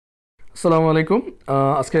আসসালামু আলাইকুম।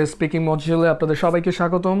 আজকে স্পিকিং মডিউলে আপনাদের সবাইকে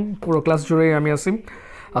স্বাগতম। পুরো ক্লাস জুড়েই আমি আছি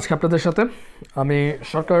আজকে আপনাদের সাথে। আমি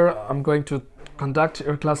সরকার, I am going to conduct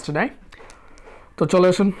your class today. তো চলে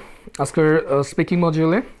আসুন আজকের স্পিকিং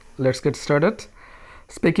মডিউলে। Let's get started.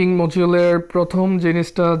 স্পিকিং মডিউলের প্রথম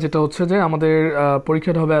জিনিসটা যেটা হচ্ছে যে আমাদের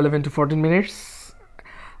পরীক্ষাটা হবে 11 to 14 মিনিটস।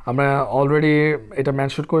 আমরা অলরেডি এটা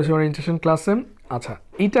মেনশন করেছি ওরিয়েন্টেশন ক্লাসে। আচ্ছা,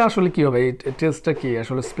 এটা আসলে কী হবে? এই টেস্টটা কি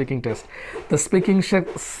আসলে? Speaking test. The speaking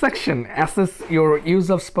section assess your use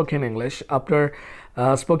of spoken English. আপনার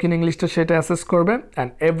স্পোকেন ইংলিশটা সেটা অ্যাসেস করবে and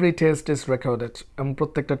every test is recorded, এবং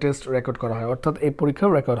প্রত্যেকটা টেস্ট রেকর্ড করা হয়, অর্থাৎ এই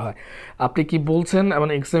পরীক্ষাও রেকর্ড হয়। আপনি কি বলছেন এবং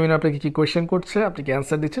এক্সামিনার আপনাকে কী কোয়েশ্চেন করছে, আপনি কি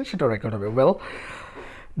অ্যান্সার দিচ্ছেন, সেটাও রেকর্ড হবে। ওয়েল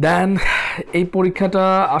দেন এই পরীক্ষাটা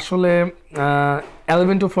আসলে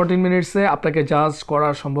 11 to 14 মিনিটসে আপনাকে জাজ করা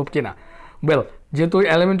সম্ভব কিনা? ওয়েল, যেহেতু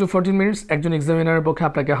 11 to 14 মিনিটস একজন এক্সামিনারের পক্ষে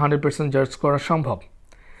আপনাকে 100% জাজ করা সম্ভব।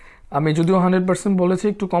 আমি যদিও 100% বলেছি,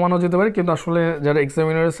 একটু কমানো যেতে পারে, কিন্তু আসলে যারা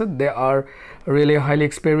এক্সামিনার আছে দে আর রিয়েলি হাইলি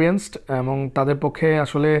এক্সপিরিয়েন্সড, এবং তাদের পক্ষে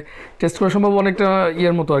আসলে টেস্ট করা সম্ভব। অনেকটা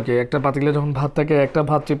ইয়ের মতো আর কি, একটা পাতিলে যখন ভাত থাকে, একটা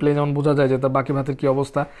ভাত চিপলে যেমন বোঝা যায় যে তার বাকি ভাতের কী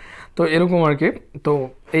অবস্থা, তো এরকম আর কি। তো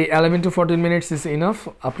এই 11 to 14 মিনিটস ইজ ইনাফ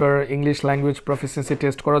আপনার ইংলিশ ল্যাঙ্গুয়েজ প্রফিসিয়েন্সি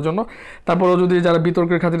টেস্ট করার জন্য। তারপরেও যদি যারা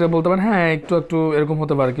বিতর্কের খাতিরে বলতে পারেন, হ্যাঁ একটু একটু এরকম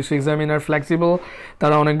হতে পারে, কিছু এক্সামিনার ফ্লেক্সিবল,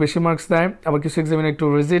 তারা অনেক বেশি মার্কস দেয়, আবার কিছু এক্সামিনার একটু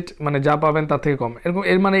রিজিড, মানে যা পাবেন তার থেকে কম। এরকম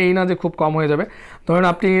এর মানে এই না যে খুব কম হয়ে যাবে। ধরেন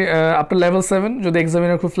আপনি আপনার লেভেল 7, যদি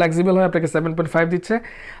এক্সামিনার খুব ফ্লেক্সিবল হয় আপনাকে 7.5 দিচ্ছে,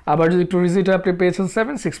 আবার যদি একটু রিজিড হয় আপনি পেয়েছেন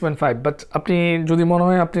 6.5। বাট আপনি যদি মনে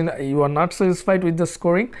হয় আপনি you are not satisfied with the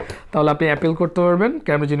scoring, তাহলে আপনি অ্যাপিল করতে পারবেন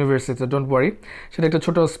ক্যামব্রিজ ইউনিভার্সিটিতে। ডোন্ট ওয়ারি, সেটা একটা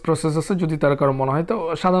ছোটো প্রসেস আছে যদি তার কারো মনে হয়। তো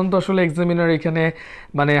সাধারণত আসলে এক্সামিনার এখানে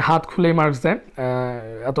মানে হাত খুলেই মার্কস দেয়,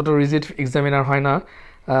 এতটা রিজিড এক্সামিনার হয় না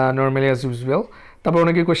নর্মালি অ্যাজ ইউজুয়াল। তারপর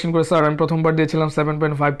অনেকে কোয়েশ্চেন করে, স্যার আমি প্রথমবার দিয়েছিলাম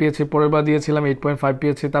 7.5 পেয়েছি, পরের বার দিয়েছিলাম 8.5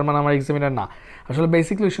 পেয়েছি, তার মানে আমার এক্সামিনার না। আসলে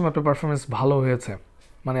বেসিক্যালি ওই সময় আপনার পারফরমেন্স ভালো হয়েছে,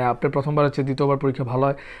 মানে আপনার প্রথমবার হচ্ছে দ্বিতীয়বার পরীক্ষা ভালো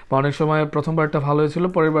হয়, বা অনেক সময় প্রথমবারটা ভালো হয়েছিল,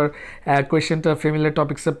 পরের বার কোয়েশ্চেনটা ফ্যামিলিয়ার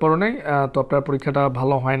টপিক্সে পড়ো নাই, তো আপনার পরীক্ষাটা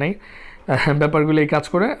ভালো হয় নাই। ব্যাপারগুলি এই কাজ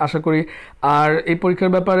করে আশা করি। আর এই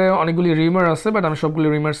পরীক্ষার ব্যাপারে অনেকগুলি রিমার আছে, বাট আমি সবগুলি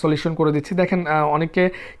রিমার সলিউশন করে দিচ্ছি। দেখেন, অনেকে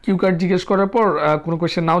কিউ কার্ড জিজ্ঞেস করার পর কোনো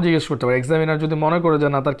কোয়েশ্চেন নাও জিজ্ঞেস করতে পারে। এক্সামিনার যদি মনে করে যে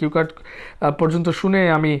না, তার কিউ কার্ড পর্যন্ত শুনে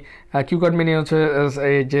আমি কিউ কার্ড মেনে হচ্ছে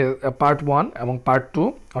এই যে পার্ট 1 এবং পার্ট 2,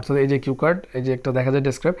 অর্থাৎ এই যে কিউ কার্ড, এই যে একটা দেখা যায়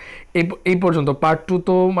ডেসক্রাইব, এই পর্যন্ত। পার্ট 2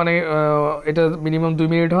 তো মানে এটা মিনিমাম 2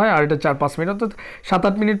 মিনিট হয়, আর এটা 4-5 মিনিট, অর্থাৎ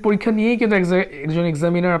 7-8 মিনিট পরীক্ষা নিয়েই কিন্তু একজন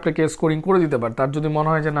এক্সামিনার আপনাকে স্কোরিং করে দিতে পারে। তার যদি মনে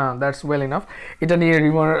হয় যে না, দ্যাটস ওয়েল ইনাফ, এটা নিয়ে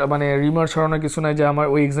রিমার ছড়ানোর কিছু নাই যে আমার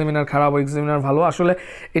ওই এক্সামিনার খারাপ, ওই এক্সামিনার ভালো। আসলে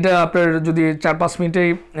এটা আপনার যদি 4-5 মিনিটেই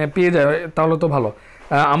পেয়ে যায় তাহলে তো ভালো।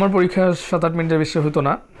 আমার পরীক্ষা 7-8 মিনিটের বেশি হতো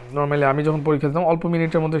না। নর্মালি আমি যখন পরীক্ষা দিতাম অল্প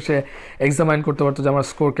মিনিটের মধ্যে সে এক্সামাইন করতে পারতো যে আমার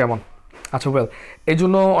স্কোর কেমন। আচ্ছা, ওয়েল, এই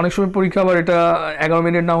জন্য অনেক সময় পরীক্ষা আবার এটা 11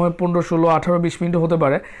 মিনিট না হয় 15, 16, 18, 20 মিনিটও হতে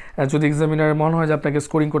পারে। যদি এক্সামিনারের মনে হয় যে আপনাকে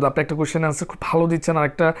স্কোরিং করতে, আপনি একটা কোয়েশ্চেন আনসার খুব ভালো দিচ্ছেন আর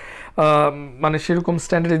একটা মানে সেরকম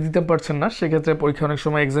স্ট্যান্ডার্ডে দিতে পারছেন না, সেক্ষেত্রে পরীক্ষা অনেক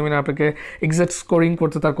সময় এক্সামিনার আপনাকে এক্সাক্ট স্কোরিং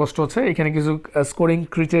করতে তার কষ্ট হচ্ছে। এখানে কিছু স্কোরিং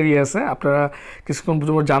ক্রিটেরিয়া আছে, আপনারা কিছুক্ষণ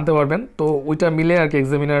জানতে পারবেন, তো ওইটা মিলে আর কি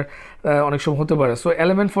এক্সামিনার অনেক সময় হতে পারে। সো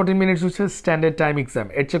 11-14 মিনিটস হচ্ছে স্ট্যান্ডার্ড টাইম এক্সাম,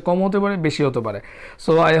 এর চেয়ে কম হতে পারে, বেশি হতে পারে।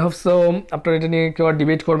 সো আই হোপ সো আপনারা এটা নিয়ে কেউ আর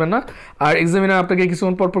ডিবেট করবেন না। আর এক্সামিনার আপনাকে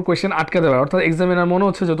কিছুক্ষণ পরপর কোয়েশ্চেন আটকে দেবে, অর্থাৎ এক্সামিনার মনে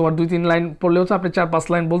হচ্ছে যে তোমার 2-3 লাইন পড়লে হচ্ছে, আপনি 4-5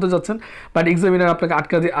 লাইন বলতে যাচ্ছেন, বাট এক্সামিনার আপনাকে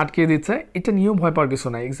আটকে দিচ্ছে। এটা নিয়েও ভয় পাওয়ার কিছু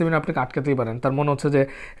নাই, এক্সামিনার আপনাকে আটকাতেই পারেন। তার মনে হচ্ছে যে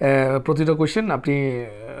প্রতিটা কোয়েশ্চেন আপনি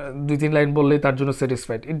 2-3 লাইন বললেই তার জন্য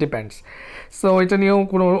স্যাটিসফাইড। It depends. সো এটা নিয়েও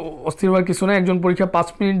কোনো অস্থির হওয়ার কিছু নাই। একজন পরীক্ষা 5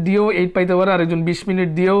 মিনিট দিয়েও 8 পাইতে পারে, আর একজন 20 মিনিট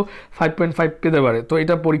দিয়েও 5.5 পেতে পারে। তো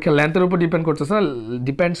এটা পরীক্ষার লেন্থের উপর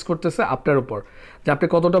ডিপেন্ডস করতেছে আপনার উপর, যে আপনি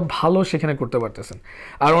কতটা ভালো সেখানে করতে পারতেছেন।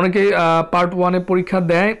 আর অনেকেই পার্ট 1-এ পরীক্ষা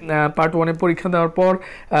দেয়, পার্ট 1-এ পরীক্ষা দেওয়ার পর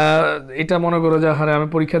এটা মনে করো যে হারে আমি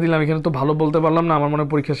পরীক্ষা দিলাম, এখানে তো ভালো বলতে পারলাম না, আমার মনে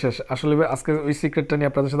পরীক্ষা শেষ। আসলে আজকে ওই সিক্রেটটা নিয়ে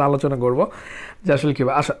আপনাদের সাথে আলোচনা করবো যে আসলে কী।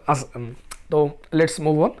 তো লেটস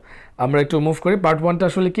মুভ অন, আমরা একটু মুভ করি। পার্ট 1টা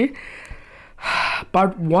আসলে কি?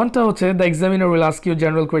 পার্ট 1টা হচ্ছে the examiner will ask you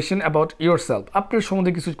general question about your self. আপনার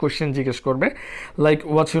সম্বন্ধে কিছু কোয়েশ্চেন জিজ্ঞেস করবে, like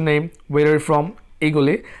what's your name, ওয়ের are you from,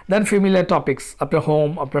 এইগুলি। দেন ফ্যামিলিয়ার টপিক্স, আপনার হোম,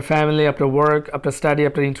 আপনার ফ্যামিলি, আপনার ওয়ার্ক, আপনার স্টাডি,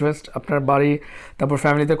 আপনার ইন্টারেস্ট, আপনার বাড়ি, তারপর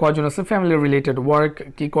ফ্যামিলিতে কয়জন আছে, ফ্যামিলি রিলেটেড, ওয়ার্ক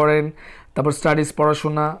কী করেন, তারপর স্টাডিজ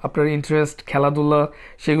পড়াশোনা, আপনার ইন্টারেস্ট খেলাধুলা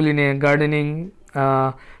সেগুলি নিয়ে, গার্ডেনিং,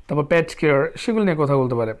 তারপর পেট কেয়ার সেগুলি নিয়ে কথা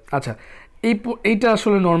বলতে পারে। আচ্ছা, এইটা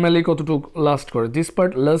আসলে নর্মালি কতটুকু লাস্ট করে? This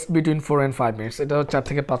part last between 4 and 5 minutes, এটা 4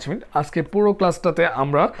 থেকে 5 মিনিট। আজকে পুরো ক্লাসটাতে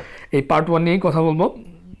আমরা এই পার্ট 1 নিয়েই কথা বলবো।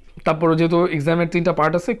 তারপরে যেহেতু এক্সামের 3টা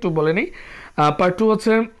পার্ট আছে একটু বলে নিই। পার্ট 2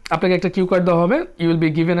 হচ্ছে আপনাকে একটা কিউ কার্ড দেওয়া হবে, you will be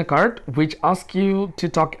given a card which ask you to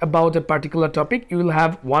talk about a particular topic, you will have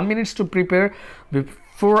 1 minute to prepare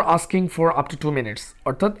for asking for up to 2 minutes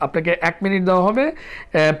অর্থাৎ আপনাকে 1 মিনিট দেওয়া হবে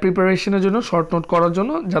প্রিপারেশনের জন্য শর্ট নোট করার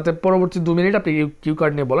জন্য যাতে পরবর্তী 2 মিনিট আপনি কিউ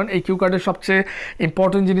কার্ড নিয়ে বলেন এই কিউ কার্ডের সবচেয়ে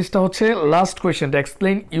ইম্পর্টেন্ট জিনিসটা হচ্ছে লাস্ট কোয়েশ্চেনটা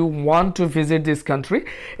explain you want to visit this country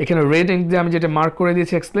এখানে রেড ইঙ্ক দিয়ে আমি যেটা মার্ক করে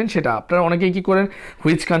দিয়েছি এক্সপ্লেইন সেটা আপনারা অনেকেই কি করেন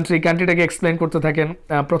হুইচ কান্ট্রিটাকে এক্সপ্লেইন করতে থাকেন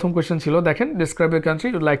প্রথম কোয়েশ্চেন ছিল দেখেন describe a country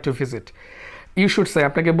ইউড like to visit you should say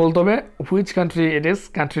আপনাকে বলতে হবে হুইচ কান্ট্রি ইট ইজ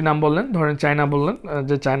কান্ট্রির নাম বললেন ধরেন চায়না বললেন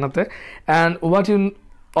যে চায়নাতে and what you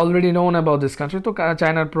already known about this country তো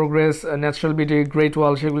চায়নার প্রোগ্রেস ন্যাচারাল বিউটি গ্রেট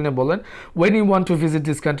ওয়াল সেগুলো নিয়ে বলেন when you want to visit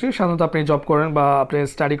this country সাধারণত আপনি জব করেন বা আপনি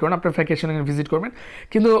স্টাডি করেন আপনার ভ্যাকেশনে ভিজিট করবেন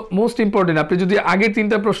কিন্তু মোস্ট ইম্পর্টেন্ট আপনি যদি আগে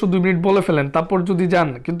 3টা প্রশ্ন 2 মিনিট বলে ফেলেন তারপর যদি যান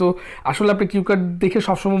কিন্তু আসলে আপনি কিউ কার্ড দেখে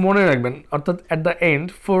সবসময় মনে রাখবেন অর্থাৎ at the end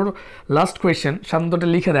for last question সাধারণত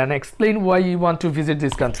লিখে দেন explain Y you want to visit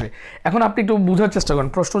this country এখন আপনি একটু বোঝার চেষ্টা করেন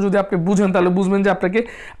প্রশ্ন যদি আপনি বুঝেন তাহলে বুঝবেন যে আপনাকে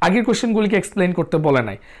আগের কোয়েশ্চেনগুলিকে এক্সপ্লেইন করতে বলে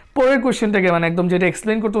নাই পরের কোয়েশ্চেনটাকে মানে একদম যেটা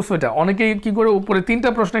এক্সপ্লেইন করতে হবে সেটা অনেকেই কি করে উপরে 3টা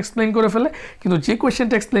প্রশ্ন এক্সপ্লেইন করে ফেলে কিন্তু যে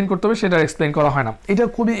কোয়েশ্চেনটা এক্সপ্লেইন করতে হবে সেটা এক্সপ্লেইন করা হয় না এটা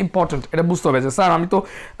খুবই ইম্পর্টেন্ট এটা বুঝতে হবে যে স্যার আমি তো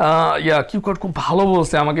কিউ কার্ড খুব ভালো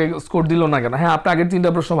বলছে আমাকে স্কোর দিল না কেন হ্যাঁ আপনি আগের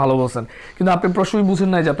 3টা প্রশ্ন ভালো বলছেন কিন্তু আপনি প্রশ্নই বুঝেন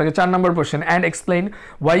নাই যে আপনাকে 4 নম্বর question and explain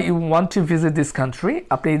Y you want to visit this country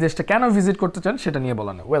আপনি এই দেশটা কেন ভিজিট করতে চান সেটা নিয়ে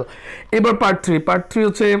বলেন ওয়েল এবার পার্ট 3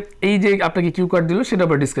 হচ্ছে এই যে আপনাকে কিউ কার্ড দিল সেটা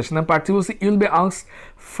আবার ডিসকাশন পার্ট 3 হচ্ছে you'll be asked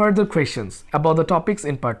further questions about the topics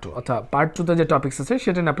in part 2 অর্থাৎ পার্ট 2তে যে টপিকস আছে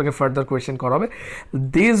সেটা নিয়ে আপনাকে ফার্দার কোয়েশ্চেন করা হবে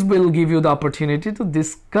this will give you the opportunity to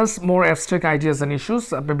discuss more abstract ideas and issues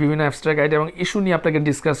আপনি বিভিন্ন অ্যাবস্ট্রাক্ট আইডিয়া এবং ইস্যু নিয়ে আপনাকে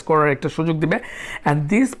ডিসকাস করার একটা সুযোগ দিবে and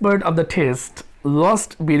this part of the test lost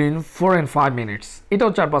between 4 and 5 minutes এটাও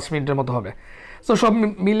 4-5 মিনিটের মতো হবে সো সব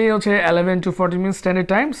মিলিয়ে হচ্ছে 11 to 14 মিনিট স্ট্যান্ডার্ড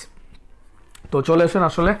টাইমস তো চলে আসুন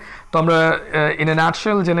আসলে তো আমরা ইন এ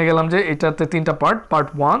নাটশেল জেনে গেলাম যে এটাতে 3টা পার্ট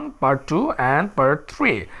 1 পার্ট 2 অ্যান্ড পার্ট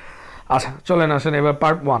 3 আচ্ছা চলেন আসেন এবার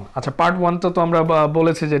পার্ট 1 আচ্ছা পার্ট 1 তো আমরা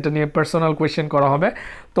বলেছি যে এটা নিয়ে পার্সোনাল কোয়েশ্চেন করা হবে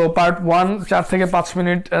তো পার্ট 1 4 থেকে 5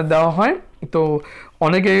 মিনিট দেওয়া হয় তো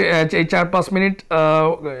অনেকে এই 4-5 মিনিট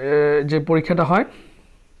যে পরীক্ষাটা হয়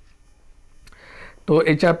তো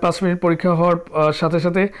এই 4-5 মিনিট পরীক্ষা হওয়ার সাথে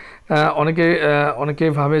সাথে অনেকে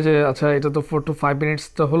ভাবে যে আচ্ছা এটা তো 4 to 5 মিনিটস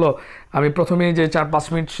তো হলো আমি প্রথমেই যে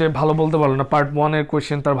 4-5 মিনিট সে ভালো বলতে পারলো না পার্ট 1 এর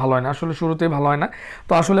কোয়েশ্চেন তার ভালো হয় না আসলে শুরুতেই ভালো হয় না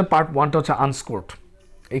তো আসলে পার্ট 1টা হচ্ছে আনস্কোরড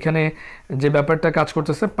এখানে যে ব্যাপারটা কাজ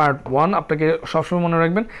করতেছে পার্ট 1 আপনাকে সবসময় মনে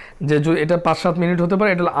রাখবেন যে এটা 5-7 মিনিট হতে পারে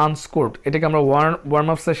এটা হলো আনস্কোরড এটাকে আমরা ওয়ার্ম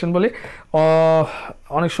আপ সেশন বলি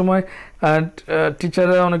অনেক সময়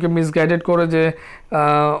টিচাররা অনেকে মিসগাইডেড করে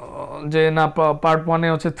যে না পার্ট 1-এ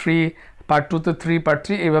হচ্ছে 3 পার্ট 2-তে 3 পার্ট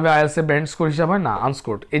 3 এইভাবে আইএলটিএস ব্যান্ড স্কোর হিসাব হয় না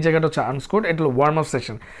আনস্কোরড এই জায়গাটা হচ্ছে আনস্কোরড এটা হলো ওয়ার্ম আপ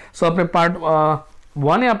সেশন সো আপনি পার্ট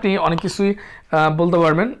 1-এ আপনি অনেক কিছুই বলতে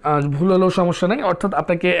পারবেন ভুল হলেও সমস্যা নেই অর্থাৎ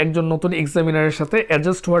আপনাকে একজন নতুন এক্সামিনারের সাথে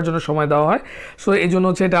অ্যাডজাস্ট হওয়ার জন্য সময় দেওয়া হয় সো এই জন্য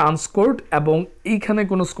হচ্ছে এটা আনস্কোরড এবং এইখানে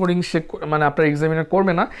কোনো স্কোরিং সে মানে আপনার এক্সামিনার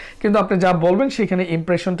করবে না কিন্তু আপনি যা বলবেন সেখানে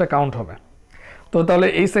ইমপ্রেশনটা কাউন্ট হবে তো তাহলে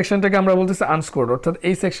এই সেকশনটাকে আমরা বলতেছি আনস্কোরড অর্থাৎ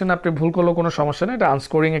এই সেকশনে আপনি ভুল করলেও কোনো সমস্যা নেই এটা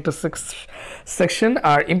আনস্কোরিং একটা সেকশন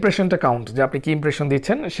আর ইমপ্রেশনটা কাউন্ট যে আপনি কি ইমপ্রেশন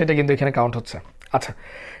দিচ্ছেন সেটা কিন্তু এখানে কাউন্ট হচ্ছে আচ্ছা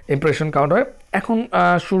ইমপ্রেশন কাউন্ট হয় এখন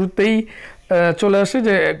শুরুতেই চলে আসে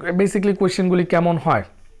যে বেসিক্যালি কোয়েশ্চেনগুলি কেমন হয়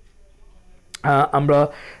আমরা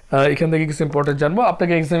এখান থেকে কিছু ইম্পর্টেন্ট জানবো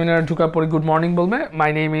আপনাকে এক্সামিনার ঢোকার পরে গুড মর্নিং বলবে মাই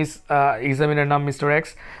নেম ইজ এক্সামিনার নাম মিস্টার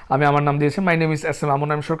এক্স আমি আমার নাম দিয়েছি my name is S M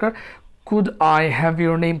Naim Sarkar could I have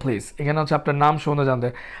your name please এখানে হচ্ছে আপনার নাম সম্বন্ধে জানতে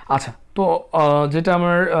আচ্ছা তো যেটা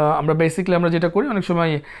আমরা বেসিক্যালি আমরা যেটা করি অনেক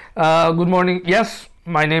সময় good morning yes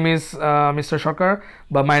my name is Mr. Sarker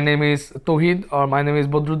but my name is Tohid or my name is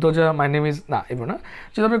Bodruddhoja my name is না এবার না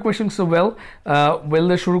যদি আপনি কোয়েশ্চেন সো ওয়েল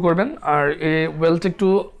দিয়ে শুরু করবেন আর এই ওয়েলটা একটু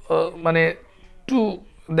মানে একটু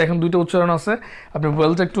দেখেন 2টা উচ্চারণ আছে আপনি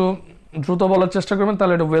ওয়েলটা একটু দ্রুত বলার চেষ্টা করবেন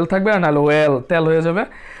তাহলে এটা ওয়েল থাকবে আর নাহলে ওয়েল তেল হয়ে যাবে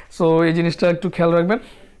সো এই জিনিসটা একটু খেয়াল রাখবেন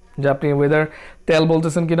যে আপনি ওয়েদার তেল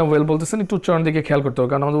বলতেছেন কিনা ওয়েল বলতেছেন একটু উচ্চারণ দিকে খেয়াল করতে হবে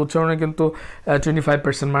কারণ আমাদের উচ্চারণে কিন্তু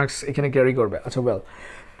 25% মার্কস এখানে ক্যারি করবে আচ্ছা ওয়েল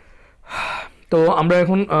তো আমরা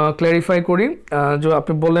এখন ক্ল্যারিফাই করি যে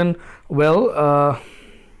আপনি বলেন ওয়েল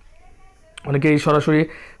অনেকেই সরাসরি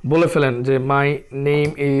বলে ফেলেন যে my name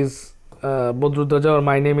is Badruddoza R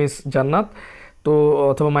my name is জান্নাত তো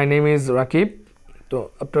অথবা মাই নেম ইজ রাকিব তো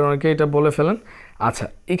আপনারা অনেকে এটা বলে ফেলেন আচ্ছা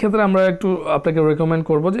এই ক্ষেত্রে আমরা একটু আপনাকে রেকমেন্ড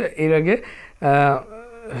করব যে এর আগে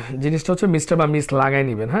জিনিসটা হচ্ছে মিস্টার বা মিস লাগাই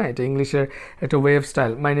নেবেন হ্যাঁ এটা ইংলিশের একটা web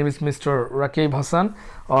style my name is mister Rakib Hasan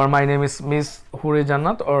or my name is miss হুরে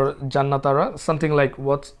জান্নাত অর জান্নাতারা সামথিং লাইক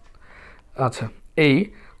হোয়াটস আচ্ছা এই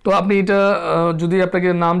তো আপনি এটা যদি আপনাকে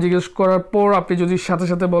নাম জিজ্ঞেস করার পর আপনি যদি সাথে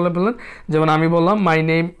সাথে বলে ফেলেন যেমন আমি বললাম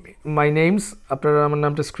মাই নেমস আপনারা আমার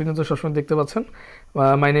নামটা স্ক্রিনে তো সবসময় দেখতে পাচ্ছেন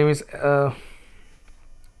মাই নেম ইজ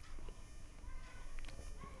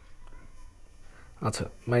আচ্ছা,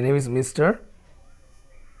 my name is mister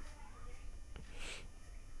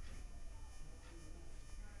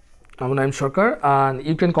Naim Sarkar and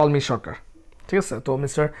you can call me সরকার। ঠিক আছে, তো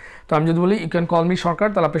মিস্টার, তো আমি যদি বলি ইউ ক্যান কল মি সরকার,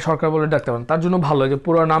 তাহলে আপনি সরকার বলে ডাকতে পারেন। তার জন্য ভালো যে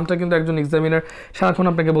পুরো নামটা কিন্তু একজন এক্সামিনার সারাক্ষণ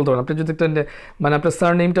আপনাকে বলতে পারেন। আপনি যদি একটা মানে আপনার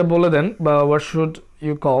স্যার নেমটা বলে দেন বা what should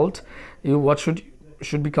you called, what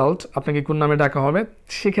should be called, আপনাকে কোন নামে ডাকা হবে,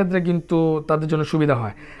 সেক্ষেত্রে কিন্তু তাদের জন্য সুবিধা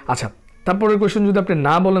হয়। আচ্ছা, তারপরের কোয়েশ্চেন যদি আপনি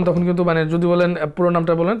না বলেন তখন কিন্তু মানে যদি বলেন পুরো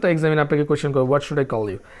নামটা বলেন তো এক্সামিনার আপনাকে কোয়েশ্চেন করবে what should I call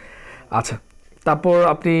you. আচ্ছা, তারপর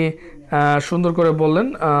আপনি সুন্দর করে বললেন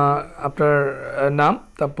আপনার নাম।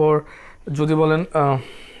 তারপর যদি বলেন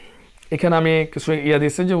এখানে আমি কিছু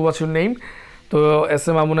দিচ্ছি যে হোয়াটস ইউর নেম, তো S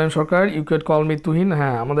M Abu Naim Sarkar, you can call me Tuhin.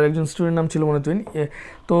 হ্যাঁ, আমাদের একজন স্টুডেন্ট নাম ছিল মনে তুহিন।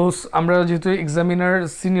 তো আমরা যেহেতু এক্সামিনার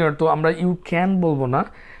সিনিয়র, তো আমরা ইউ ক্যান বলবো না,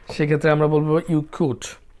 সেক্ষেত্রে আমরা বলবো you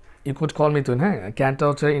could call me Tuhin. হ্যাঁ, ক্যানটা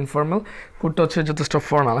হচ্ছে ইনফর্মাল, কুডটা হচ্ছে যথেষ্ট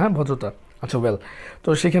ফর্মাল, হ্যাঁ, ভদ্রতা। আচ্ছা, ওয়েল, তো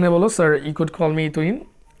সেখানে বলো sir you could call me Tuhin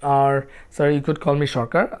R sir you could call me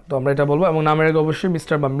সরকার, তো আমরা এটা বলবো। এবং নামের আগে অবশ্যই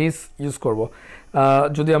মিস্টার বা মিস ইউজ করব।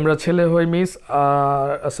 যদি আমরা ছেলে হই মিস,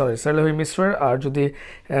 ছেলে হই মিস্টার, আর যদি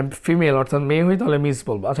ফিমেল অর্থাৎ মেয়ে হই তাহলে মিস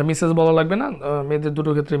বলবো। আচ্ছা, মিসেস বলা লাগবে না, মেয়েদের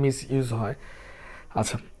দুটো ক্ষেত্রে মিস ইউজ হয়।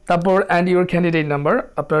 আচ্ছা, তারপর অ্যান্ড ইউর ক্যান্ডিডেট নাম্বার,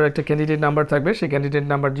 আপনার একটা ক্যান্ডিডেট নাম্বার থাকবে, সেই ক্যান্ডিডেট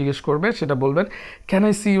নাম্বার জিজ্ঞেস করবে, সেটা বলবেন। Can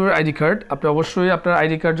I see your ID card, আপনি অবশ্যই আপনার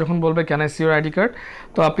আইডি কার্ড যখন বলবে can I see your ID card,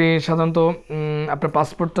 তো আপনি সাধারণত আপনার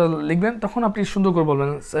পাসপোর্টটা লিখবেন, তখন আপনি সুন্দর করে বলবেন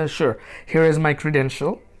sure here is my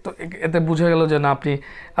credential. তো এতে বোঝা গেল যে না আপনি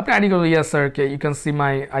ID card, yes sir K U can see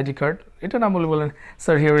my ID card, এটা না বলে বলেন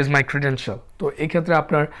sir here is my credential. তো এই ক্ষেত্রে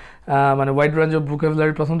আপনার মানে ওয়াইড রেঞ্জ অফ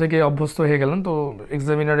ভোকাবুলারি প্রথম থেকে অভ্যস্ত হয়ে গেলেন, তো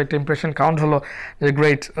এক্সামিনার একটা ইমপ্রেশন কাউন্ট হলো যে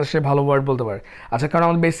গ্রেট, সে ভালো ওয়ার্ড বলতে পারে। আচ্ছা, কারণ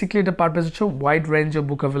আমাদের বেসিকলি এটা পারপাস হচ্ছে wide range of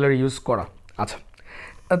vocabulary use করা। আচ্ছা,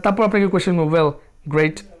 তারপর আপনাকে question well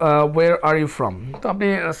great ওয়ের are you from, তো আপনি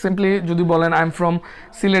সিম্পলি যদি বলেন আই এম ফ্রম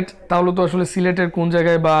সিলেট, তাহলে তো আসলে সিলেটের কোন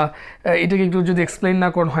জায়গায় বা এটাকে একটু যদি এক্সপ্লেইন না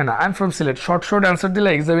করেন হয় না। I am from Sylhet, short answer দিলে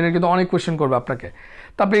এক্সামিনার কিন্তু অনেক কোয়েশ্চেন করবে আপনাকে,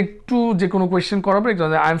 তারপরে একটু যে কোনো কোয়েশ্চেন করাবে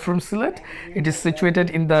I am from Sylhet, it is situated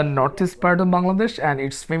in the north east part of Bangladesh and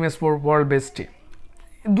it's famous for world best টি।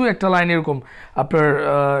 দু একটা লাইন এরকম আপনার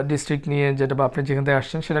ডিস্ট্রিক্ট নিয়ে, যেটা বা আপনি যেখান থেকে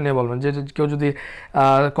আসছেন সেটা নিয়ে বলবেন। যে কেউ যদি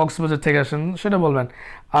কক্সবাজার থেকে আসেন সেটা বলবেন।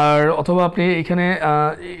 আর অথবা আপনি এখানে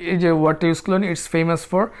এই যে ওয়ার্ডটা ইউজ করলেন ইটস ফেমাস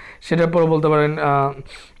ফর, সেটার পরে বলতে পারেন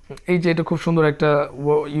এই যে এটা খুব সুন্দর একটা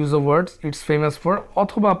use of words, it's famous for.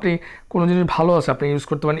 অথবা আপনি কোনো জিনিস ভালো আছে আপনি ইউজ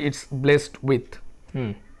করতে পারেন ইটস ব্লেসড উইথ,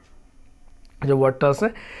 যে ওয়ার্ডটা আছে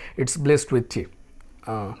ইটস ব্লেসড উইথ টি।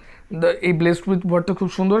 এই ব্লেসড উইথ ওয়ার্ডটা খুব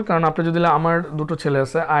সুন্দর, কারণ আপনি যদি আমার দুটো ছেলে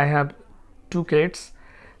আছে, আই হ্যাভ 2 kids,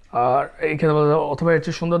 আর এইখানে অথবা এর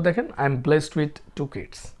চেয়ে সুন্দর দেখেন I am blessed with 2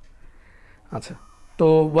 kids। আচ্ছা, তো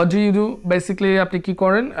what do you do, basically আপনি কি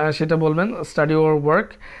করেন সেটা বলবেন, স্টাডি ওর ওয়ার্ক,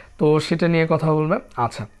 তো সেটা নিয়ে কথা বলবে।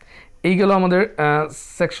 আচ্ছা, এই গেল আমাদের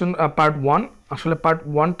সেকশন পার্ট 1। আসলে পার্ট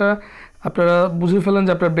 1টা আপনারা বুঝে ফেলেন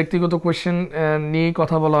যে আপনার ব্যক্তিগত কোয়েশ্চেন নিয়েই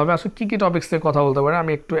কথা বলা হবে। আসলে কী কী টপিক্স নিয়ে কথা বলতে পারে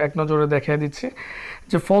আমি একটু এক নজরে দেখিয়ে দিচ্ছি।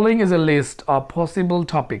 যে following is a list of possible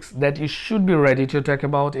topics that you should be ready to talk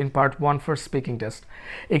about in part 1 for speaking test.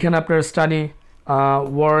 এখানে আপনার study,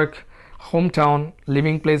 work, home town,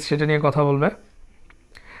 living place সেটা নিয়ে কথা বলবে।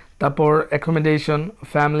 তারপর অ্যাকোমোডেশন,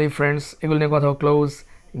 ফ্যামিলি, ফ্রেন্ডস এগুলো নিয়ে কথা, close,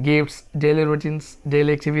 gifts, daily routines,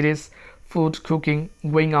 daily activities, food, cooking,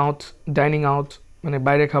 going out, dining out মানে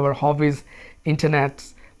বাইরে খাবার, hobbies, internet,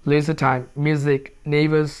 leisure time, music,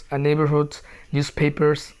 neighbors and neighborhoods,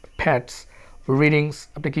 newspapers, pets, readings,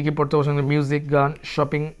 আপনি কী কী পড়তে পছন্দ, মিউজিক, গান,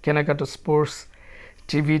 শপিং, কেনাকাটা, sports,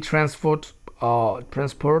 TV,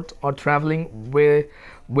 transport or traveling,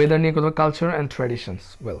 weather নিয়ে কোথাও, culture and traditions.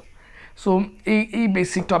 Well, so এই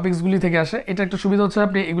বেসিক টপিকসগুলি থেকে আসে। এটা একটা সুবিধা হচ্ছে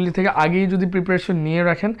আপনি এগুলি থেকে আগেই যদি প্রিপারেশন নিয়ে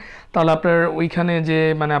রাখেন তাহলে আপনার ওইখানে যে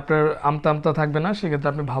মানে আপনার আমতা থাকবে না, সেক্ষেত্রে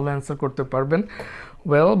আপনি ভালো অ্যান্সার করতে পারবেন।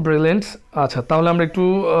 Well, brilliant. আচ্ছা, তাহলে আমরা একটু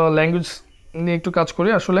ল্যাঙ্গুয়েজ নিয়ে একটু কাজ করি।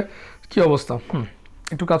 আসলে কি অবস্থা,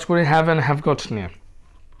 একটু কাজ করি হ্যাভ অ্যান্ড হ্যাভ গট নিয়ে।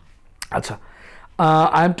 আচ্ছা,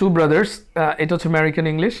 আই হ্যাভ 2 brothers, এটা হচ্ছে American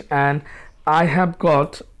English, and I have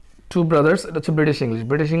got 2 brothers, এটা হচ্ছে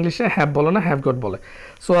ব্রিটিশ ইংলিশে হ্যাভ বলে না, হ্যাভ গট বলে।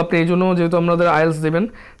 সো আপনি এই জন্য যেহেতু আমাদের আইএলস দেবেন,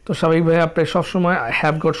 তো স্বাভাবিকভাবে আপনি সবসময়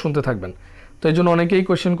হ্যাভ গট শুনতে থাকবেন। তো এই জন্য অনেকেই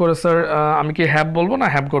কোয়েশ্চেন করে স্যার আমি কি হ্যাভ বলবো না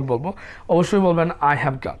হ্যাভ গট বলবো, অবশ্যই বলবেন আই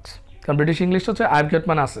হ্যাভ গট, কারণ ব্রিটিশ ইংলিশ হচ্ছে আই হ্যাভ গট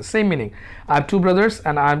মানে আছে same meaning, I have 2 brothers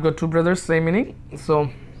and I have got 2 brothers same meaning. So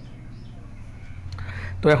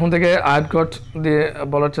তো এখন থেকে আই হ্যাভ গট দিয়ে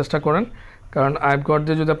বলার চেষ্টা করেন, কারণ আই হ্যাভ গট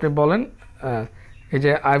দিয়ে যদি আপনি বলেন এই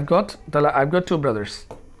যে আই হ্যাভ গট, তাহলে আই হ্যাভ গট 2 brothers।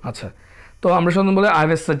 আচ্ছা, তো আমরা সাধারণত বলে আই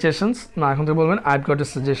হ্যাভ এ সাজেশনস, না এখন থেকে বলবেন I have got a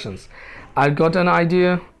suggestions. I got an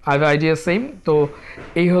idea, I have idea same. তো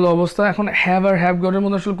এই হলো অবস্থা। এখন হ্যাভ আর হ্যাভ গটের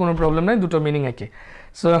মধ্যে আসলে কোনো প্রবলেম নাই, দুটো মিনিং একই।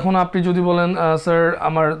 সো এখন আপনি যদি বলেন স্যার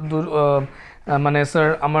আমার মানে স্যার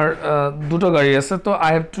আমার দুটো গাড়ি আছে, তো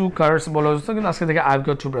আই হ্যাভ টু কার্স বলা হচ্ছে, কিন্তু আজকে থেকে I have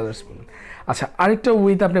got to brothers বলবেন। আচ্ছা, আরেকটা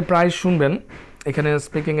উইথ আপনি প্রায় শুনবেন এখানে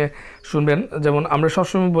স্পিকিংয়ে শুনবেন, যেমন আমরা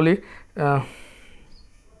সবসময় বলি,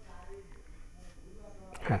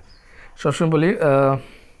 হ্যাঁ সবসময় বলি,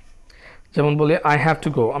 যেমন বলি আই হ্যাভ টু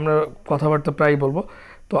গো, আমরা কথাবার্তা প্রায়ই বলবো,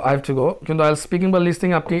 তো আই হ্যাভ টু গো। কিন্তু আই স্পিকিং বা লিস্টিং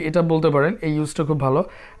আপনি এটা বলতে পারেন, এই ইউজটা খুব ভালো,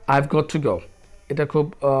 I have got to go, এটা খুব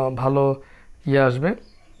ভালো ইয়ে আসবে,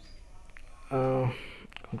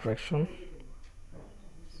 কন্ট্রাকশন।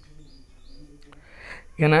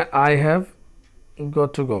 এখানে I have got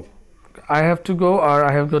to go, I have to go R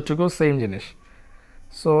I have got to go same জিনিস।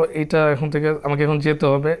 সো এটা এখন থেকে আমাকে এখন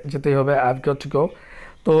যেতেই হবে, I have got to go.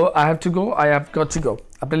 তো I have to go, I have got to go,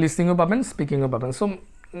 আপনি লিসনিংও পাবেন, স্পিকিংও পাবেন। সো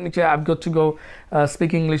নিচে I have got to go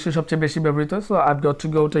speaking ইংলিশে সবচেয়ে বেশি ব্যবহৃত, so I have got to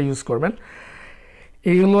গোটা ইউজ করবেন।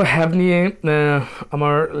 এইগুলো হ্যাভ নিয়ে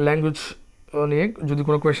আমার ল্যাঙ্গুয়েজ নিয়ে যদি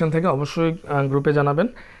কোনো কোয়েশ্চেন থাকে অবশ্যই গ্রুপে জানাবেন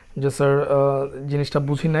যে স্যার জিনিসটা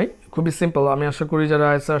বুঝি নাই। খুবই সিম্পল, আমি আশা করি যারা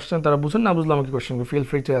আইসে আসছেন তারা বুঝেন, না বুঝলে আমাকে question feel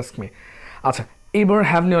free to ask me. আচ্ছা, এইবার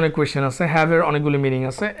হ্যাভ নিয়ে অনেক কোয়েশ্চেন আছে, হ্যাভের অনেকগুলি মিনিং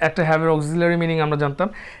আছে। একটা হ্যাভের অক্সিলারি মিনিং আমরা জানতাম,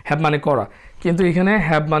 হ্যাভ মানে করা, কিন্তু এখানে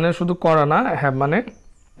হ্যাভ মানে শুধু করা না, হ্যাভ মানে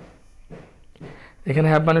এখানে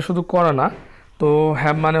হ্যাভ মানে শুধু করা না, তো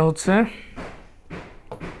হ্যাভ মানে হচ্ছে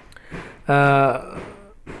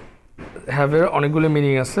হ্যাভের অনেকগুলো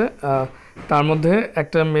মিনিং আছে। তার মধ্যে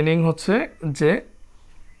একটা মিনিং হচ্ছে যে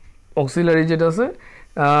অক্সিলারি যেটা আছে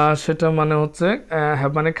সেটা মানে হচ্ছে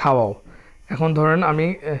হ্যাভ মানে খাওয়াও। এখন ধরেন আমি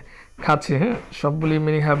খাচ্ছি, হ্যাঁ, সবগুলি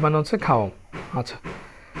মিনিং হ্যাভ মানে হচ্ছে খাওয়াও। আচ্ছা,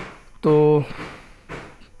 তো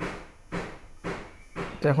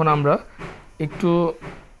এখন আমরা একটু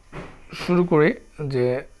শুরু করি যে,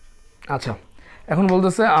 আচ্ছা এখন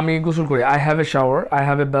বলতেছে আমি গোসল করি, I have a shower, I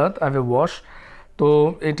have a bath, I have a wash. তো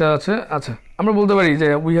এটা আছে, আচ্ছা আমরা বলতে পারি যে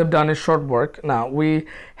we have done a short work, না we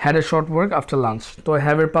had a short work after lunch. তো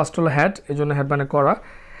হ্যাভের পাস্ট হলো হ্যাড, এই জন্য হ্যাড মানে করা।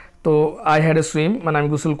 তো আই হ্যাড এ সুইম মানে আমি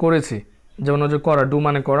গোসল করেছি, যেমন যে করা, ডু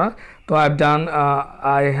মানে করা। তো I have done,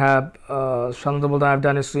 I have সাধারণত বলতে I have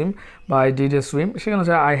done A swim বা আই ডিড এ সুইম, সেখানে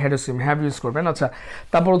হচ্ছে I had a swim, have use করবেন। আচ্ছা,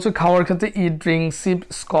 তারপর হচ্ছে খাওয়ার ক্ষেত্রে ইট, ড্রিঙ্ক, সিপ,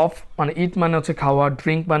 স্কফ, মানে ইট মানে হচ্ছে খাওয়া,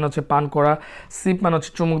 ড্রিঙ্ক মানে হচ্ছে পান করা, সিপ মানে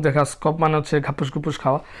হচ্ছে চুমুক দেখা, স্কফ মানে হচ্ছে ঘাপুস ঘুপুস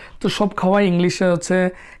খাওয়া। তো সব খাওয়াই ইংলিশে হচ্ছে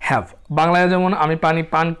হ্যাভ। বাংলায় যেমন আমি পানি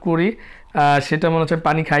পান করি, সেটা মনে হচ্ছে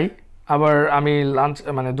পানি খাই, আবার আমি লাঞ্চ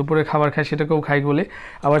মানে দুপুরে খাবার খাই সেটাকেও খাই বলি,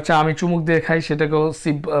 আবার চা আমি চুমুক দিয়ে খাই সেটাকেও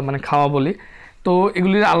সিপ মানে খাওয়া বলি। তো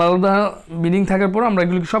এগুলির আলাদা আলাদা মিনিং থাকার পর আমরা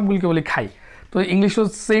এগুলি সবগুলিকে বলি খাই। তো ইংলিশও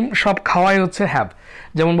সেম, সব খাওয়াই হচ্ছে হ্যাভ।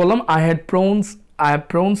 যেমন বললাম I have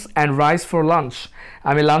prawns and rice for lunch,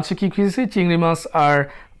 আমি লাঞ্চে কী খেয়েছি, চিংড়ি মাছ আর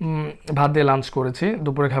ভাত দিয়ে লাঞ্চ করেছি,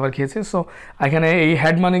 দুপুরে খাবার খেয়েছি। সো এখানে এই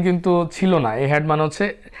হ্যাড মানে কিন্তু ছিল না, এই হ্যাড মানে হচ্ছে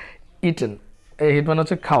ইটেন, এই হেড মানে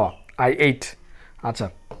হচ্ছে খাওয়া, আই এইট। আচ্ছা,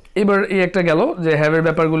 এবার এই একটা গেল যে হ্যাভের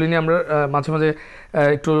ব্যাপারগুলি নিয়ে আমরা মাঝে মাঝে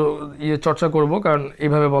একটু চর্চা করব, কারণ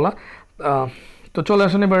এইভাবে বলা। তো চলে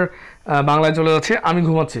আসেন এবার বাংলায় চলে যাচ্ছে, আমি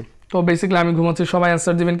ঘুমাচ্ছি। তো বেসিক্যালি আমি ঘুমাচ্ছি, সবাই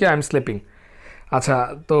অ্যান্সার দেবেন কি আই এম স্লিপিং। আচ্ছা,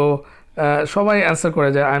 তো সবাই অ্যান্সার করে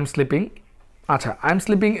যায় আই এম স্লিপিং। আচ্ছা, আই এম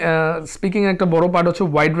স্লিপিং স্পিকিং একটা বড় পার্ট হচ্ছে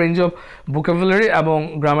ওয়াইড রেঞ্জ অফ ভোকাবুলারি এবং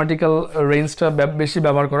গ্রামাটিক্যাল রেঞ্জটা বেশি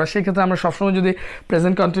ব্যবহার করা। সেক্ষেত্রে আমরা সবসময় যদি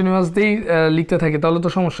প্রেজেন্ট কন্টিনিউয়াস দিয়েই লিখতে থাকি তাহলে তো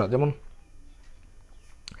সমস্যা। যেমন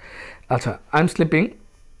আচ্ছা, I am sleeping,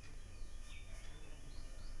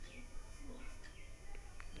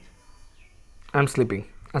 I am sleeping,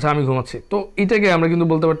 আচ্ছা আমি ঘুমাচ্ছি। তো এটাকে আমরা কিন্তু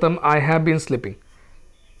বলতে পারতাম আই হ্যাভ বিন স্লিপিং।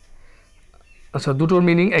 আচ্ছা, দুটোর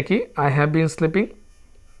মিনিং একই, আই হ্যাভ বিন স্লিপিং।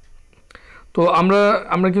 তো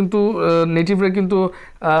আমরা কিন্তু নেটিভরা কিন্তু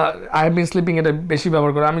আই হ্যাভ বিন স্লিপিং এটা বেশি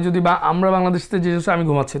ব্যবহার করে। আমি যদি বা আমরা বাংলাদেশে যে আমি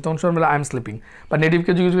ঘুমাচ্ছি, তখন সবাই বলে আই এম স্লিপিং। বা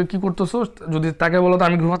নেটিভকে জিজ্ঞেস করে কী করতেছো, যদি তাকে বলো তো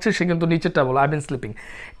আমি ঘুমাচ্ছি, সে কিন্তু নিচেরটা বলো আই বিন স্লিপিং।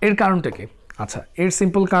 এর কারণটা কি? আচ্ছা, এর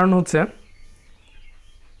সিম্পল কারণ হচ্ছে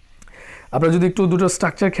আমরা যদি একটু দুটো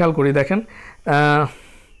স্ট্রাকচার খেয়াল করি, দেখেন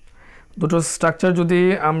দুটো স্ট্রাকচার যদি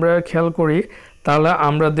আমরা খেয়াল করি তাহলে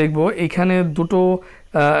আমরা দেখব এখানে দুটো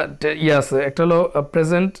ইয়ে আছে, একটা হলো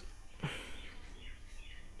প্রেজেন্ট,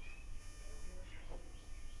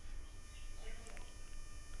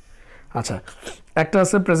 আচ্ছা একটা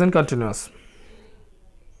আছে প্রেজেন্ট কন্টিনিউয়াস,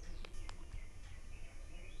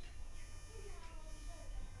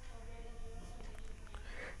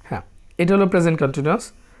 হ্যাঁ এটা হলো প্রেজেন্ট কন্টিনিউয়াস।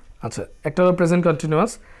 আচ্ছা, একটা হলো প্রেজেন্ট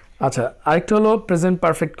কন্টিনিউয়াস। আচ্ছা, আরেকটা হলো প্রেজেন্ট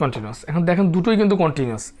পারফেক্ট কন্টিনিউয়াস। এখন দেখেন দুটোই কিন্তু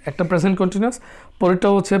কন্টিনিউয়াস, একটা প্রেজেন্ট কন্টিনিউয়াস, পরেরটা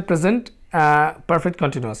হচ্ছে প্রেজেন্ট পারফেক্ট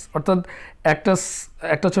কন্টিনিউয়াস। অর্থাৎ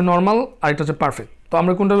একটা হচ্ছে নর্মাল, আরেকটা হচ্ছে পারফেক্ট। তো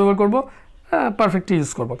আমরা কোনটা ব্যবহার করব? পারফেক্টই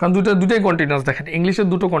ইউজ করবো, কারণ দুটোই কন্টিনিউয়াস। দেখেন ইংলিশে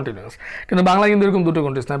দুটো কন্টিনিউয়াস, কিন্তু বাংলা কিন্তু এরকম দুটো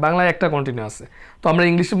কন্টিনিউয়াস নয়, বাংলায় একটা কন্টিনিউয়াস আছে। তো আমরা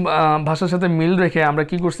ইংলিশ ভাষার সাথে মিল রেখে আমরা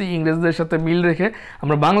কি করছি, ইংরেজদের সাথে মিল রেখে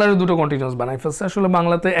আমরা বাংলারও দুটো কন্টিনিউয়াস বানাই ফেলছি। আসলে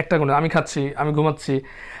বাংলাতে একটা কন্টিনিউয়াস, আমি খাচ্ছি, আমি ঘুমাচ্ছি।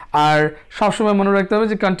 আর সবসময় মনে রাখতে হবে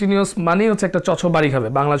যে কন্টিনিউয়াস মানেই হচ্ছে একটা চছ বাড়ি খাবে।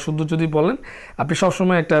 বাংলা শুদ্ধ যদি বলেন, আপনি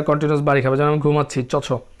সবসময় একটা কন্টিনিউয়াস বাড়ি খাবে। যেমন আমি ঘুমাচ্ছি, চছ।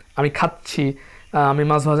 আমি খাচ্ছি, আমি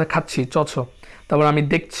মাছ ভাজা খাচ্ছি, চছ। তারপর আমি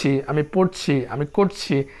দেখছি, আমি পড়ছি, আমি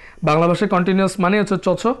করছি। বাংলা ভাষায় কন্টিনিউয়াস মানে হচ্ছে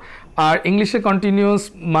চছ, আর ইংলিশে কন্টিনিউয়াস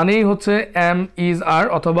মানেই হচ্ছে এম, ইজ, আর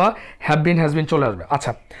অথবা হ্যাভ বিন, হ্যাজ বিন চলে আসবে।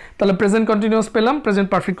 আচ্ছা, তাহলে প্রেজেন্ট কন্টিনিউয়াস পেলাম, প্রেজেন্ট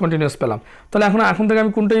পারফেক্ট কন্টিনিউয়াস পেলাম। তাহলে এখন থেকে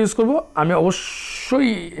আমি কোনটা ইউজ করব? আমি অবশ্যই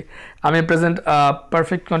প্রেজেন্ট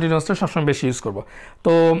পারফেক্ট কন্টিনিউয়াসটা সবসময় বেশি ইউজ করব।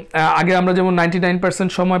 তো আগে আমরা যেমন 99%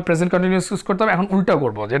 সময় প্রেজেন্ট কন্টিনিউয়াস ইউজ করতাম, এখন উল্টা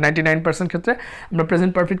করব, যে 99% ক্ষেত্রে আমরা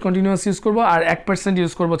প্রেজেন্ট পারফেক্ট কন্টিনিউয়াস ইউজ করব, আর 1%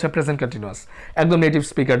 ইউজ করবো হচ্ছে প্রেজেন্ট কন্টিনিউয়াস, একদম নেটিভ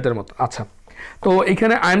স্পিকারদের মতো। আচ্ছা, তো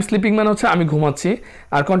এখানে আই এম স্লিপিং মানে হচ্ছে আমি ঘুমাচ্ছি,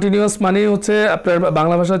 আর কন্টিনিউয়াস মানেই হচ্ছে আপনার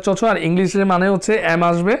বাংলা ভাষার চছ, আর ইংলিশের মানে হচ্ছে এম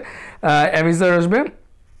আসবে, এমিজার আসবে।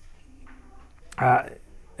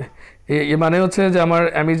 এ মানে হচ্ছে যে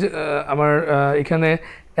আমার এখানে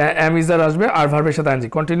অ্যামিজার আসবে, আর ভার্বের সাথে আইএনজি।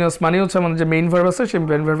 কন্টিনিউয়াস মানে হচ্ছে আমাদের যে মেইন ভার্ব আছে, সেই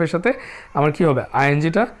মেইন ভার্বের সাথে আমার কি হবে,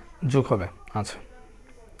 আইএনজিটা যোগ হবে। আচ্ছা,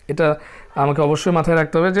 এটা আমাকে অবশ্যই মাথায়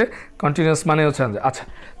রাখতে হবে যে কন্টিনিউয়াস মানে হচ্ছে আইএনজি। আচ্ছা,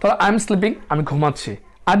 তাহলে আই এম স্লিপিং, আমি ঘুমাচ্ছি।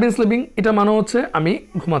 আই বিন স্লিপিং, এটা মানে হচ্ছে আমি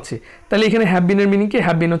ঘুমাচ্ছি। তাহলে এখানে হ্যাভ বিনের মিনিং কি?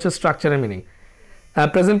 হ্যাভ বিন হচ্ছে স্ট্রাকচারের মিনিং।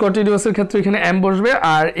 প্রেজেন্ট কন্টিনিউয়াসের ক্ষেত্রে এখানে এম বসবে,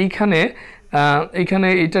 আর এইখানে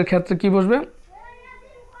এইটার ক্ষেত্রে কি বসবে?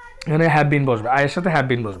 এখানে হ্যাভ বিন বসবে, আয়ের সাথে হ্যাভ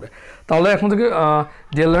বিন বসবে। তাহলে এখন থেকে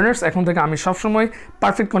ডিয়ার লার্নার্স, এখন থেকে আমি সবসময়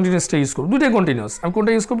পারফেক্ট কন্টিনিউয়াসটা ইউজ করবো। দুটোই কন্টিনিউয়াস, আমি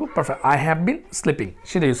কোনটা ইউজ করবো? Perfect, I have been sleeping,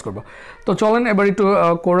 সেটা ইউজ করবো। তো চলেন এবার একটু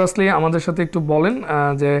কোরাসলি আমাদের সাথে একটু বলেন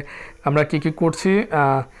যে আমরা কী কী করছি।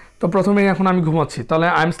 তো প্রথমেই এখন আমি ঘুমাচ্ছি, তাহলে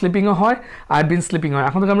আই এম স্লিপিংও হয়, আই বিন স্লিপিং হয়।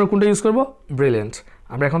 এখন থেকে আমরা কোনটা ইউজ করবো? ব্রিলিয়েন্ট।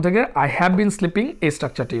 আমরা এখন থেকে আই হ্যাভ বিন স্লিপিং এই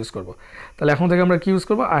স্ট্রাকচারটা ইউজ করবো। তাহলে এখন থেকে আমরা কি ইউজ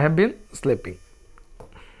করবো? I have been sleeping.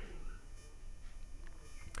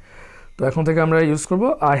 তো এখন থেকে আমরা ইউজ করবো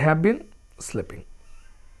আই হ্যাভ বিন স্লিপিং।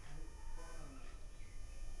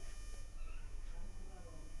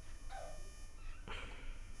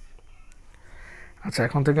 আচ্ছা,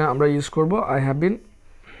 এখন থেকে আমরা ইউজ করবো আই হ্যাভ বিন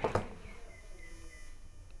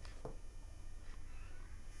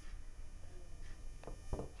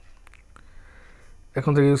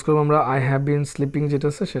এখন থেকে ইউজ করবো আমরা আই হ্যাভ বিন স্লিপিং, যেটা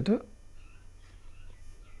আছে সেটা।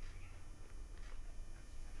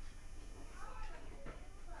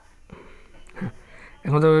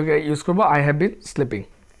 এখন থেকে ইউজ করবো আই হ্যাভ বিন স্লিপিং।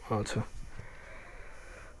 আচ্ছা,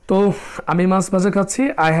 তো আমি মাছ ভাজা খাচ্ছি,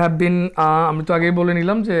 আই হ্যাভ বিন, আমি তো আগেই বলে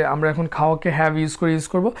নিলাম যে আমরা এখন খাওয়াকে হ্যাভ ইউজ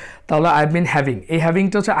করবো। তাহলে আই হ্যাভ বিন হ্যাভিং, এই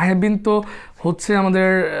হ্যাভিংটা হচ্ছে আই হ্যাভ বিন, তো হচ্ছে আমাদের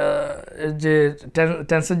যে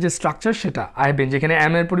টেন্সের যে স্ট্রাকচার সেটা আই হ্যাভ বিন, যেখানে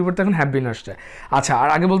এম এর পরিবর্তে এখন হ্যাভ বিন আসছে। আচ্ছা, আর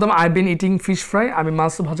আগে বলতাম I have been eating fish fry, আমি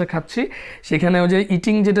মাছ ভাজা খাচ্ছি, সেখানে ওই যে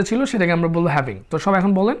ইটিং যেটা ছিল সেটাকে আমরা বলবো হ্যাভিং। তো সব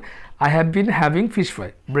এখন বলেন I have been having fish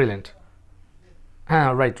fry. Brilliant. হ্যাঁ,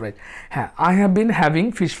 রাইট। হ্যাঁ, I have been having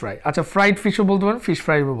fish fry. আচ্ছা, ফ্রাইড ফিশও বলতে পারেন, ফিশ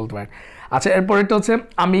ফ্রাইও বলতে পারেন। আচ্ছা, এরপরেরটা হচ্ছে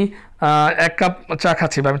আমি 1 কাপ চা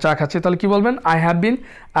খাচ্ছি, বা আমি চা খাচ্ছি, তাহলে কি বলবেন? আই হ্যাভ বিন,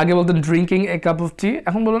 আগে বলতেন ড্রিঙ্কিং এ কাপ অফ টি,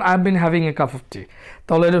 এখন বলবেন I have been having a cup of টি।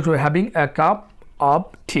 তাহলে এটা having a cup of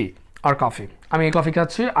T R coffee, আমি এই কফি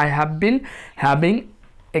খাচ্ছি, I have been having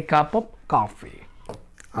a cup of coffee.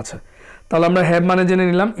 আচ্ছা, তাহলে আমরা হ্যাভ মানে জেনে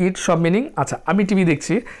নিলাম, ইট সব মিনিং। আচ্ছা, আমি টিভি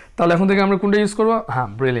দেখছি, তাহলে এখন থেকে আমরা কোনটা ইউজ করবো? হ্যাঁ,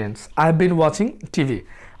 brilliance, I have been watching TV.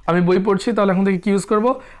 আমি বই পড়ছি, তাহলে এখন থেকে কি ইউজ করবো?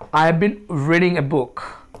 I have been reading a বুক।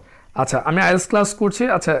 আচ্ছা, আমি আইএলটিএস ক্লাস করছি।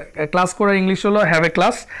 আচ্ছা, ক্লাস করার ইংলিশ হলো হ্যাভ এ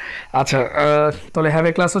ক্লাস। আচ্ছা, তাহলে হ্যাভ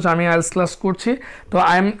এ ক্লাস হচ্ছে আমি আইএলটিএস ক্লাস করছি, তো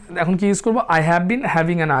এখন কি ইউজ করবো? I have been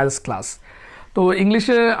having an IELTS class. তো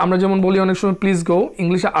ইংলিশে আমরা যেমন বলি অনেক সময় প্লিজ গো,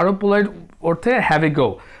 ইংলিশে আরও পোলাইট অর্থে হ্যাভ এ গো,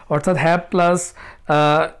 অর্থাৎ have plus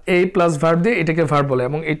A plus verb দিয়ে এটাকে ভার্ব বলে,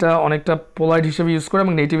 এবং এটা অনেকটা পোলাইট হিসেবে ইউজ করে,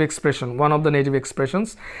 এবং native expression, one of the native expressions,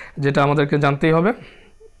 যেটা আমাদেরকে জানতেই হবে।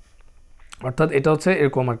 অর্থাৎ এটা হচ্ছে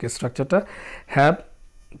এরকম আর কি স্ট্রাকচারটা, হ্যাভ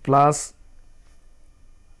প্লাস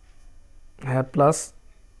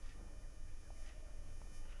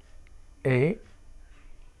এ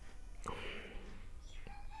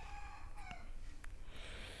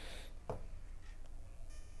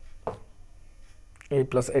এই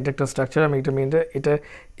প্লাস, এটা একটা স্ট্রাকচার, আমি এটা মিনিটে এটা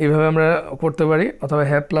এইভাবে আমরা করতে পারি, অথবা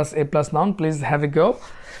have plus A plus noun, please have a গো।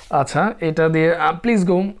 আচ্ছা, এটা দিয়ে প্লিজ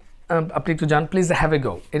গো, আপনি একটু যান, প্লিজ হ্যাভ এ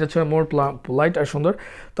গো, এটা হচ্ছে মোর পোলাইট আর সুন্দর।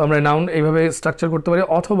 তো আমরা নাউন এইভাবে স্ট্রাকচার করতে পারি,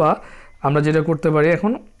 অথবা আমরা যেটা করতে পারি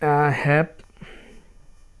এখন have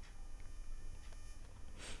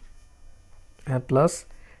plus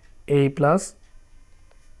A plus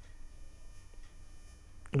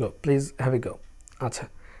go, please have a গো। আচ্ছা,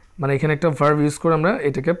 মানে এখানে একটা ভার্ব ইউজ করে আমরা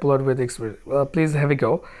এটাকে পোলার ওয়েতে এক্সপ্রেস প্লিজ হ্যাভ এ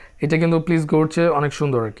গো এটা কিন্তু প্লিজ গোর চেয়ে অনেক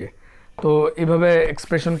সুন্দর আর কি তো এইভাবে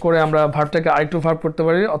এক্সপ্রেশন করে আমরা ভার্বটাকে আরেকটু ভার্ব করতে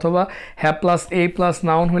পারি অথবা have plus A plus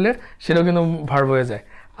noun হলে সেটাও কিন্তু ভার্ব হয়ে যায়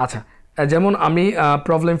আচ্ছা যেমন আমি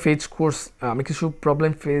আমি কিছু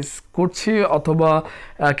প্রবলেম ফেস করছি অথবা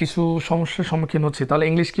কিছু সমস্যার সম্মুখীন হচ্ছি তাহলে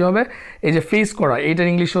ইংলিশ কী হবে এই যে ফেস করা এইটার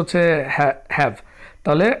ইংলিশ হচ্ছে হ্যাভ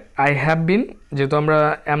তাহলে আই হ্যাভ বিন যেহেতু আমরা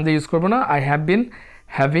অ্যাম দিয়ে ইউজ করবো না I have been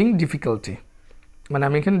having difficulty মানে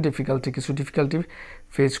আমি এখানে কিছু ডিফিকাল্টি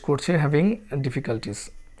ফেস করছি হ্যাভিং ডিফিকাল্টিস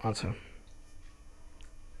আচ্ছা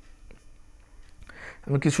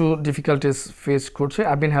আমি কিছু ডিফিকাল্টিস ফেস করছি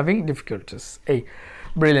আই বিন হ্যাভিং ডিফিকাল্টিস এই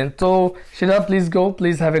ব্রিলিয়েন্ট তো সেটা please go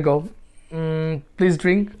please have a go please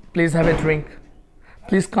drink please have a drink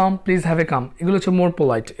please come please have a কাম এগুলো হচ্ছে মোর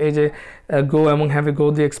পোলাইট এই যে গো এবং হ্যাভ এ গো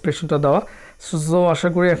দিয়ে এক্সপ্রেশনটা দেওয়া সো আশা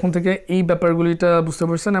করি এখন থেকে এই ব্যাপারগুলিটা বুঝতে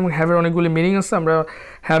পারছেন এবং হ্যাভের অনেকগুলি মিনিং আছে আমরা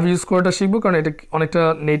হ্যাভ ইউজ করাটা শিখবো কারণ এটা অনেকটা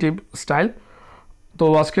নেটিভ স্টাইল তো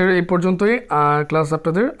আজকের এই পর্যন্তই ক্লাস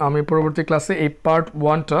আপনাদের আমি পরবর্তী ক্লাসে এই পার্ট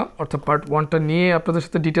ওয়ানটা নিয়ে আপনাদের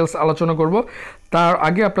সাথে ডিটেলস আলোচনা করব তার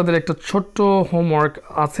আগে আপনাদের একটা ছোট্ট হোমওয়ার্ক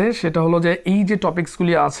আছে সেটা হলো যে এই যে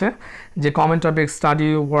টপিকসগুলি আছে যে common topic study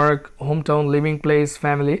work home town living place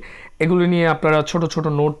family এগুলি নিয়ে আপনারা ছোট ছোট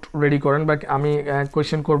নোট রেডি করেন বা আমি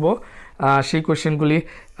কোয়েশ্চেন করব সেই কোয়েশ্চেনগুলি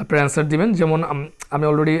আপনারা অ্যান্সার দিবেন যেমন আমি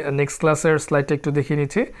অলরেডি নেক্সট ক্লাসের স্লাইডটা একটু দেখিয়ে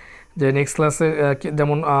নিচ্ছি যে নেক্সট ক্লাসে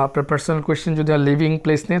যেমন আপনার পার্সোনাল কোয়েশ্চেন যদি লিভিং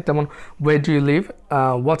প্লেস নিয়ে তেমন way do you leave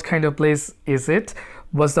what kind of place is it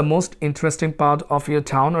what's the most interesting part of your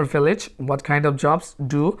town or village what kind of jobs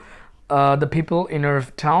do the people in your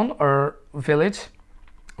town or village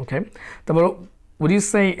okay তারপর would you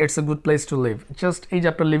say it's a good place to live just এই যে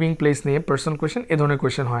আপনার living place নিয়ে personal question এই ধরনের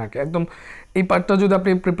question হয় আর কি একদম এই পার্টটা যদি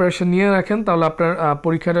আপনি প্রিপারেশন নিয়ে রাখেন তাহলে আপনার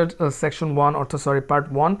পরীক্ষার সেকশন 1 অর্থাৎ পার্ট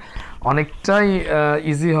 1 অনেকটাই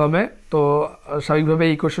ইজি হবে তো স্বাভাবিকভাবে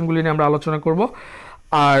এই কোয়েশ্চেনগুলি নিয়ে আমরা আলোচনা করব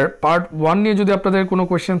আর পার্ট 1 নিয়ে যদি আপনাদের কোনো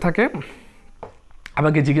কোয়েশ্চেন থাকে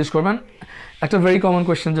আমাকে জিজ্ঞেস করবেন একটা ভেরি কমন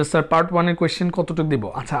কোয়েশ্চেন যে স্যার পার্ট 1 এর কোয়েশ্চেন কতটুকু দিব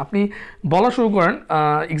আচ্ছা আপনি বলা শুরু করেন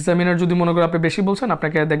এক্সামিনার যদি মনে করেন আপনি বেশি বলছেন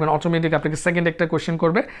আপনাকে দেখবেন অটোমেটিক আপনাকে সেকেন্ড একটা কোয়েশ্চেন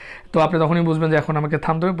করবে তো আপনি তখনই বুঝবেন যে এখন আমাকে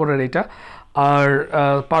থামতে হবে পরের এইটা আর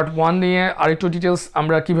পার্ট 1 নিয়ে আরেকটু ডিটেলস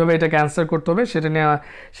আমরা কিভাবে এটাকে অ্যান্সার করতে হবে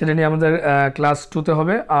সেটা নিয়ে আমাদের ক্লাস 2তে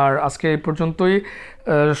হবে আর আজকে এই পর্যন্তই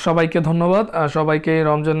সবাইকে ধন্যবাদ সবাইকে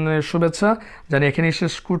রমজানের শুভেচ্ছা জানি এখানেই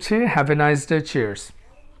শেষ করছি have a nice day cheers